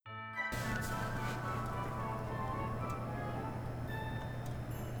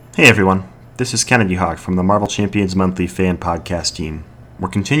Hey everyone, this is Kennedy Hawk from the Marvel Champions Monthly fan podcast team. We're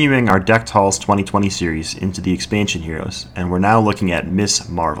continuing our Decked Halls 2020 series into the expansion heroes, and we're now looking at Miss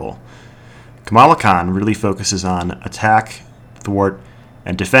Marvel. Kamala Khan really focuses on attack, thwart,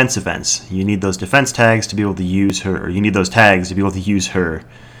 and defense events. You need those defense tags to be able to use her, or you need those tags to be able to use her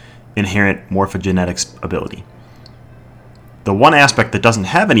inherent morphogenetics ability. The one aspect that doesn't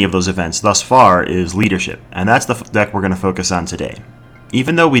have any of those events thus far is leadership, and that's the deck we're going to focus on today.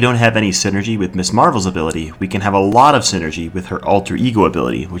 Even though we don't have any synergy with Miss Marvel's ability, we can have a lot of synergy with her alter ego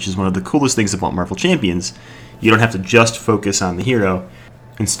ability, which is one of the coolest things about Marvel Champions. You don't have to just focus on the hero.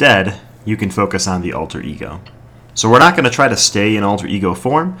 Instead, you can focus on the alter ego. So we're not going to try to stay in alter ego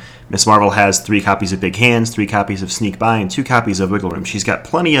form. Miss Marvel has 3 copies of Big Hands, 3 copies of Sneak By, and 2 copies of Wiggle Room. She's got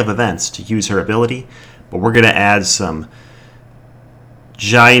plenty of events to use her ability, but we're going to add some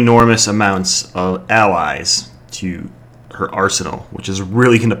ginormous amounts of allies to her arsenal, which is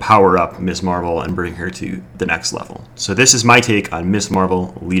really going to power up Miss Marvel and bring her to the next level. So this is my take on Miss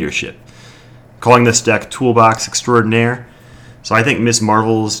Marvel leadership. Calling this deck Toolbox Extraordinaire. So I think Miss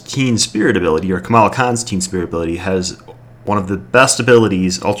Marvel's Teen Spirit ability, or Kamala Khan's Teen Spirit ability, has one of the best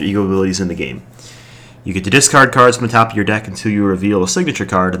abilities, alter ego abilities in the game. You get to discard cards from the top of your deck until you reveal a signature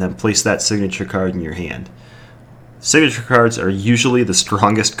card and then place that signature card in your hand. Signature cards are usually the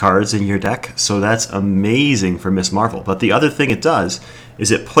strongest cards in your deck, so that's amazing for Miss Marvel. But the other thing it does is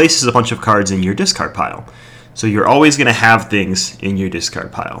it places a bunch of cards in your discard pile. So you're always going to have things in your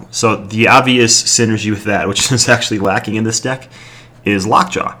discard pile. So the obvious synergy with that, which is actually lacking in this deck, is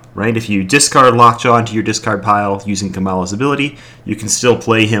Lockjaw, right? If you discard Lockjaw into your discard pile using Kamala's ability, you can still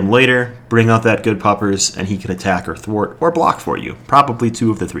play him later, bring out that good puppers, and he can attack or thwart or block for you. Probably 2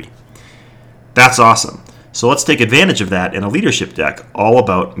 of the 3. That's awesome. So let's take advantage of that in a leadership deck all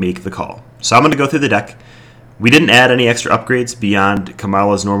about Make the Call. So I'm going to go through the deck. We didn't add any extra upgrades beyond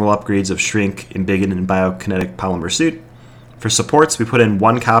Kamala's normal upgrades of Shrink, Embiggen, and Biokinetic Polymer Suit. For supports, we put in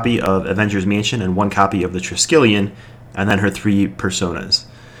 1 copy of Avengers Mansion and 1 copy of the Triskelion, and then her 3 personas.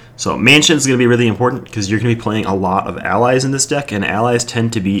 So Mansion is going to be really important because you're going to be playing a lot of allies in this deck, and allies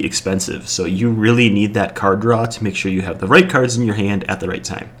tend to be expensive. So you really need that card draw to make sure you have the right cards in your hand at the right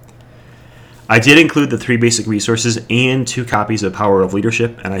time. I did include the 3 basic resources and 2 copies of Power of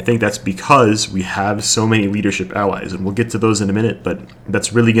Leadership, and I think that's because we have so many leadership allies, and we'll get to those in a minute, but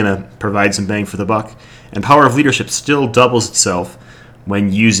that's really going to provide some bang for the buck. And Power of Leadership still doubles itself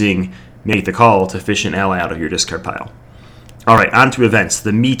when using Make the Call to fish an ally out of your discard pile. Alright, on to events,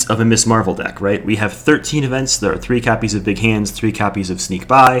 the meat of a Miss Marvel deck, right? We have 13 events. There are 3 copies of Big Hands, 3 copies of Sneak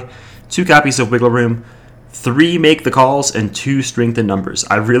By, 2 copies of Wiggle Room, 3 Make the Calls, and 2 Strength in Numbers.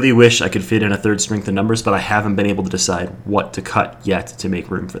 I really wish I could fit in a 3rd Strength in Numbers, but I haven't been able to decide what to cut yet to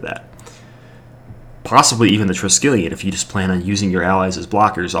make room for that. Possibly even the Triskelion if you just plan on using your allies as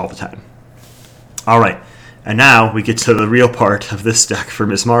blockers all the time. Alright, and now we get to the real part of this deck for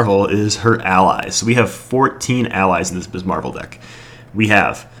Miss Marvel is her allies. So we have 14 allies in this Miss Marvel deck. We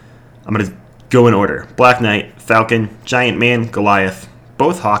have, I'm going to go in order, Black Knight, Falcon, Giant Man, Goliath,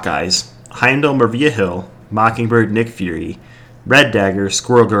 both Hawkeyes, Heimdall, Maria Hill, Mockingbird, Nick Fury, Red Dagger,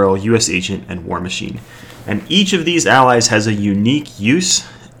 Squirrel Girl, U.S. Agent, and War Machine. And each of these allies has a unique use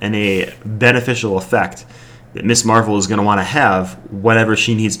and a beneficial effect that Miss Marvel is going to want to have whenever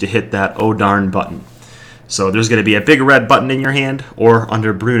she needs to hit that oh darn button. So there's going to be a big red button in your hand, or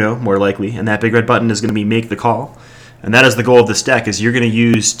under Bruno, more likely, and that big red button is going to be Make the Call. And that is the goal of this deck, is you're going to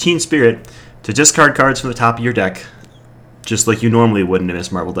use Teen Spirit to discard cards from the top of your deck, just like you normally would in a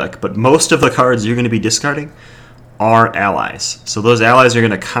Miss Marvel deck. But most of the cards you're going to be discarding are allies. So those allies are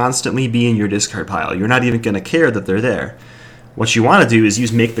going to constantly be in your discard pile. You're not even going to care that they're there. What you want to do is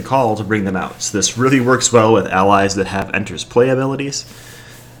use Make the Call to bring them out. So this really works well with allies that have Enters Play abilities.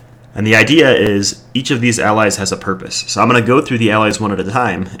 And the idea is each of these allies has a purpose. So I'm going to go through the allies one at a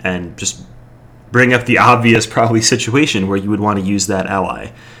time and just bring up the obvious probably situation where you would want to use that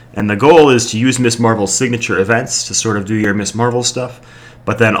ally. And the goal is to use Miss Marvel's signature events to sort of do your Miss Marvel stuff,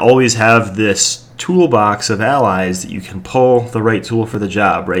 but then always have this toolbox of allies that you can pull the right tool for the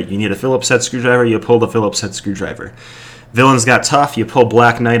job, right? You need a Phillips head screwdriver, you pull the Phillips head screwdriver. Villains got tough, you pull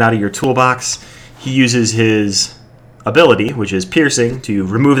Black Knight out of your toolbox. He uses his ability, which is piercing, to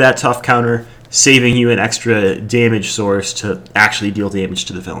remove that tough counter, saving you an extra damage source to actually deal damage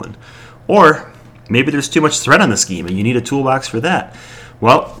to the villain. Or maybe there's too much threat on the scheme and you need a toolbox for that.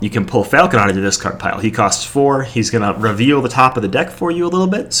 Well, you can pull Falcon out of the discard pile. He costs 4. He's going to reveal the top of the deck for you a little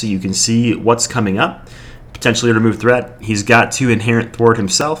bit so you can see what's coming up. Potentially remove threat. He's got 2 inherent thwart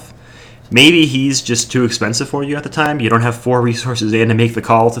himself. Maybe he's just too expensive for you at the time. You don't have 4 resources and to make the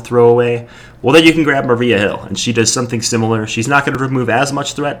call to throw away. Well, then you can grab Maria Hill, and she does something similar. She's not going to remove as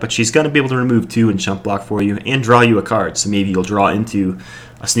much threat, but she's going to be able to remove 2 and chump block for you and draw you a card. So maybe you'll draw into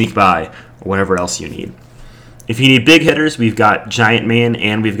a sneak by or whatever else you need. If you need big hitters, we've got Giant Man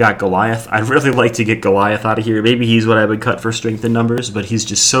and we've got Goliath. I'd really like to get Goliath out of here. Maybe he's what I would cut for strength in numbers, but he's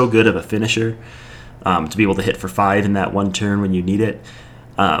just so good of a finisher to be able to hit for 5 in that one turn when you need it.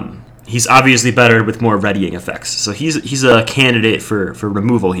 He's obviously better with more readying effects. So he's a candidate for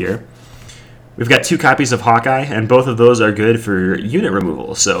removal here. We've got 2 copies of Hawkeye, and both of those are good for unit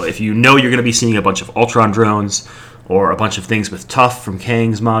removal. So if you know you're going to be seeing a bunch of Ultron drones, or a bunch of things with Tough from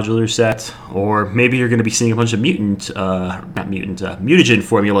Kang's modular set, or maybe you're going to be seeing a bunch of mutagen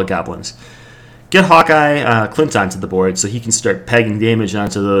formula goblins. Get Hawkeye Clint onto the board so he can start pegging damage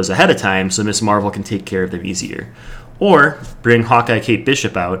onto those ahead of time so Miss Marvel can take care of them easier. Or bring Hawkeye Kate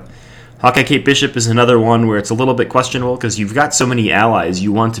Bishop out. Hawkeye Kate Bishop is another one where it's a little bit questionable because you've got so many allies.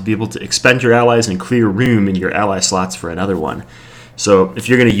 You want to be able to expend your allies and clear room in your ally slots for another one. So if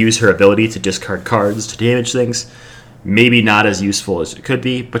you're going to use her ability to discard cards to damage things, maybe not as useful as it could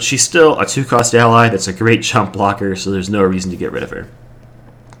be, but she's still a 2-cost ally that's a great chump blocker, so there's no reason to get rid of her.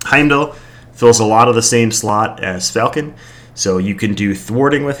 Heimdall fills a lot of the same slot as Falcon, so you can do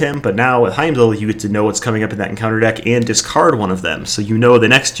thwarting with him, but now with Heimdall, you get to know what's coming up in that encounter deck and discard one of them, so you know the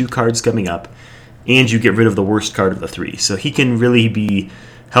next 2 cards coming up, and you get rid of the worst card of the 3. So he can really be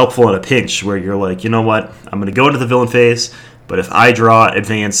helpful in a pinch where you're like, you know what, I'm going to go into the villain phase, but if I draw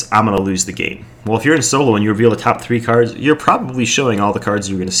advance, I'm going to lose the game. Well, if you're in solo and you reveal the top 3 cards, you're probably showing all the cards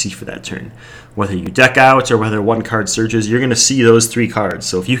you're going to see for that turn. Whether you deck out or whether one card surges, you're going to see those 3 cards.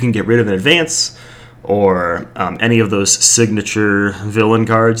 So if you can get rid of an advance or any of those signature villain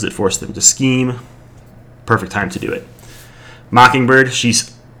cards that force them to scheme, perfect time to do it. Mockingbird,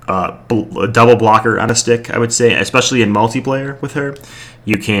 she's a double blocker on a stick, I would say, especially in multiplayer with her.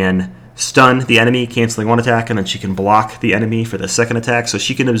 You can stun the enemy, canceling 1 attack, and then she can block the enemy for the 2nd attack, so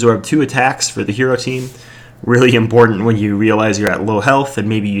she can absorb 2 attacks for the hero team. Really important when you realize you're at low health, and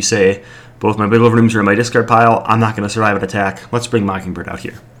maybe you say, both my wiggle rooms are in my discard pile, I'm not going to survive an attack, let's bring Mockingbird out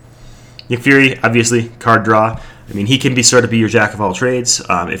here. Nick Fury, obviously, card draw. I mean, he can be sort of be your jack of all trades.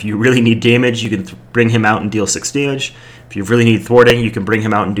 If you really need damage, you can bring him out and deal 6 damage. If you really need thwarting, you can bring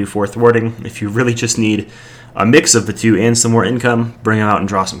him out and do 4 thwarting. If you really just need a mix of the 2 and some more income, bring him out and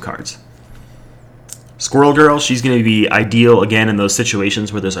draw some cards. Squirrel Girl, she's going to be ideal, again, in those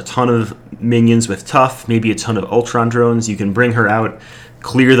situations where there's a ton of minions with Tough, maybe a ton of Ultron drones. You can bring her out,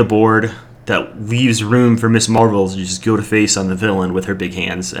 clear the board. That leaves room for Miss Marvel to just go to face on the villain with her big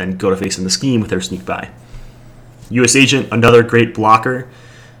hands and go to face in the scheme with her sneak by. U.S. Agent, another great blocker.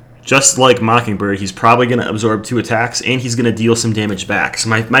 Just like Mockingbird, he's probably going to absorb 2 attacks, and he's going to deal some damage back. So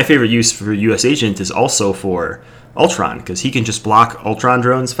my favorite use for U.S. Agent is also for Ultron, because he can just block Ultron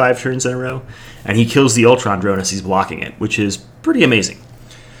drones 5 turns in a row, and he kills the Ultron drone as he's blocking it, which is pretty amazing.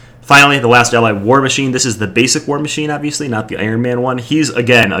 Finally, the last ally, War Machine. This is the basic War Machine, obviously, not the Iron Man one. He's,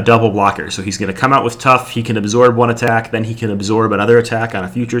 again, a double blocker, so he's going to come out with Tough, he can absorb 1 attack, then he can absorb another attack on a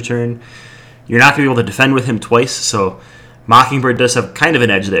future turn. You're not going to be able to defend with him twice, so Mockingbird does have kind of an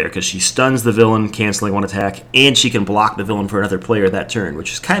edge there, because she stuns the villain, canceling 1 attack, and she can block the villain for another player that turn,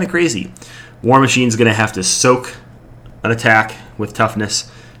 which is kind of crazy. War Machine's going to have to soak an attack with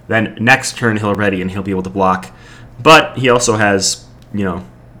toughness, then next turn he'll ready and he'll be able to block. But he also has,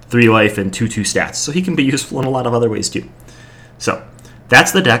 3 life and 2/2 stats, so he can be useful in a lot of other ways too. So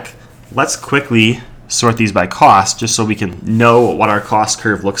that's the deck. Let's quickly sort these by cost just so we can know what our cost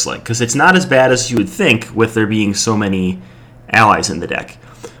curve looks like, because it's not as bad as you would think with there being so many allies in the deck.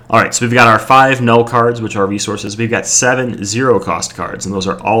 Alright, so we've got our 5 null cards, which are resources. We've got 7 0-cost cards, and those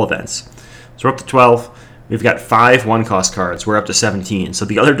are all events. So we're up to 12. We've got 5 1-cost cards. We're up to 17. So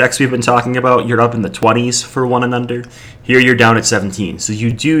the other decks we've been talking about, you're up in the 20s for 1 and under. Here you're down at 17. So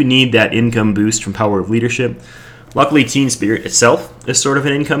you do need that income boost from Power of Leadership. Luckily, Teen Spirit itself is sort of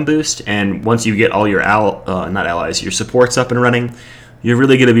an income boost, and once you get all your your supports up and running, you're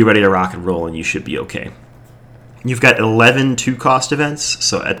really going to be ready to rock and roll, and you should be okay. You've got 11 2-cost events,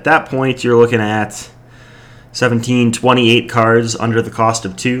 so at that point, you're looking at 17, 28 cards under the cost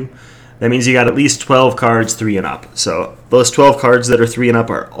of 2. That means you got at least 12 cards 3 and up. So those 12 cards that are 3 and up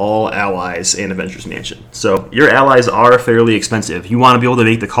are all allies in Avengers Mansion. So your allies are fairly expensive. You want to be able to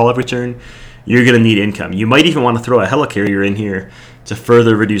make the call-up return, you're going to need income. You might even want to throw a helicarrier in here to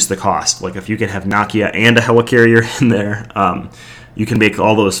further reduce the cost. Like if you can have Nakia and a helicarrier in there, you can make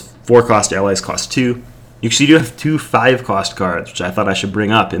all those 4-cost allies cost 2. You actually do have 2 5-cost cards, which I thought I should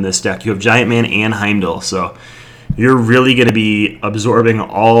bring up in this deck. You have Giant Man and Heimdall, so you're really going to be absorbing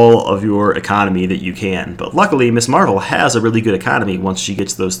all of your economy that you can. But luckily, Miss Marvel has a really good economy once she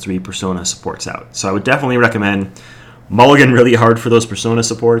gets those 3 persona supports out. So I would definitely recommend mulligan really hard for those persona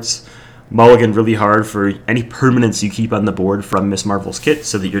supports, mulligan really hard for any permanents you keep on the board from Miss Marvel's kit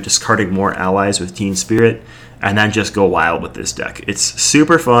so that you're discarding more allies with Teen Spirit, and then just go wild with this deck. It's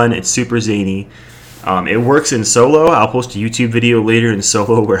super fun. It's super zany. It works in solo. I'll post a YouTube video later in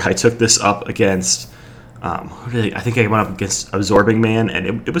solo where I took this up against, I think I went up against Absorbing Man,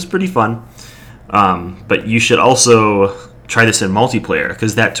 and it was pretty fun. But you should also try this in multiplayer,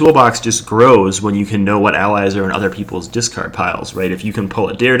 because that toolbox just grows when you can know what allies are in other people's discard piles, right? If you can pull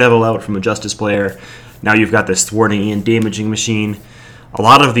a Daredevil out from a Justice player, now you've got this thwarting and damaging machine. A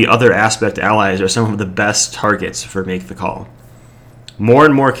lot of the other aspect allies are some of the best targets for Make the Call. More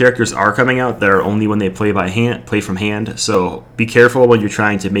and more characters are coming out that are only when they play from hand, so be careful when you're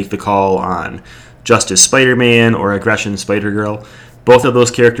trying to make the call on Justice Spider-Man or Aggression Spider-Girl. Both of those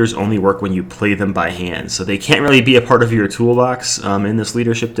characters only work when you play them by hand, so they can't really be a part of your toolbox in this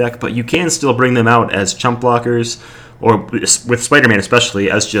leadership deck, but you can still bring them out as chump blockers, or with Spider-Man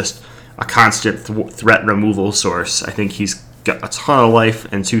especially, as just a constant threat removal source. I think he's got a ton of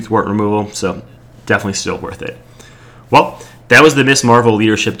life and 2 thwart removal, so definitely still worth it. Well, that was the Miss Marvel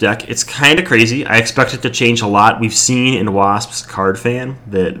leadership deck. It's kind of crazy. I expect it to change a lot. We've seen in Wasp's Card Fan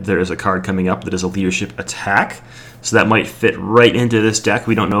that there is a card coming up that is a leadership attack, so that might fit right into this deck.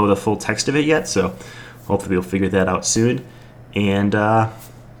 We don't know the full text of it yet, so hopefully we'll figure that out soon and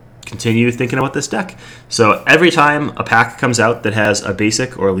continue thinking about this deck. So every time a pack comes out that has a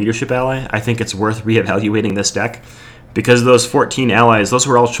basic or a leadership ally, I think it's worth reevaluating this deck, because those 14 allies, those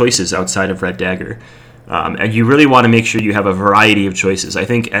were all choices outside of Red Dagger. And you really want to make sure you have a variety of choices. I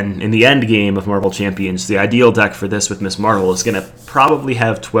think, and in the end game of Marvel Champions, the ideal deck for this with Miss Marvel is going to probably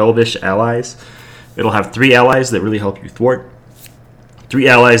have 12-ish allies. It'll have 3 allies that really help you thwart, 3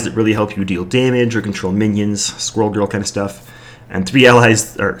 allies that really help you deal damage or control minions, Squirrel Girl kind of stuff, and 3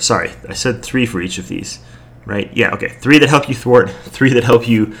 allies, or sorry, I said 3 for each of these, right? Yeah, okay. 3 that help you thwart, 3 that help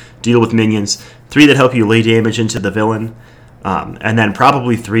you deal with minions, 3 that help you lay damage into the villain, and then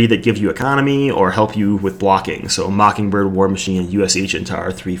probably 3 that give you economy or help you with blocking. So Mockingbird, War Machine, and US Agent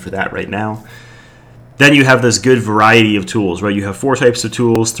are 3 for that right now. Then you have this good variety of tools, right? You have 4 types of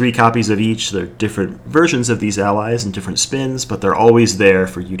tools, 3 copies of each. They're different versions of these allies and different spins, but they're always there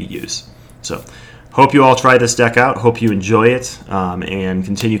for you to use. So hope you all try this deck out. Hope you enjoy it and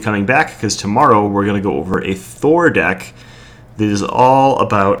continue coming back, because tomorrow we're going to go over a Thor deck that is all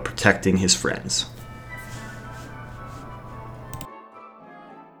about protecting his friends.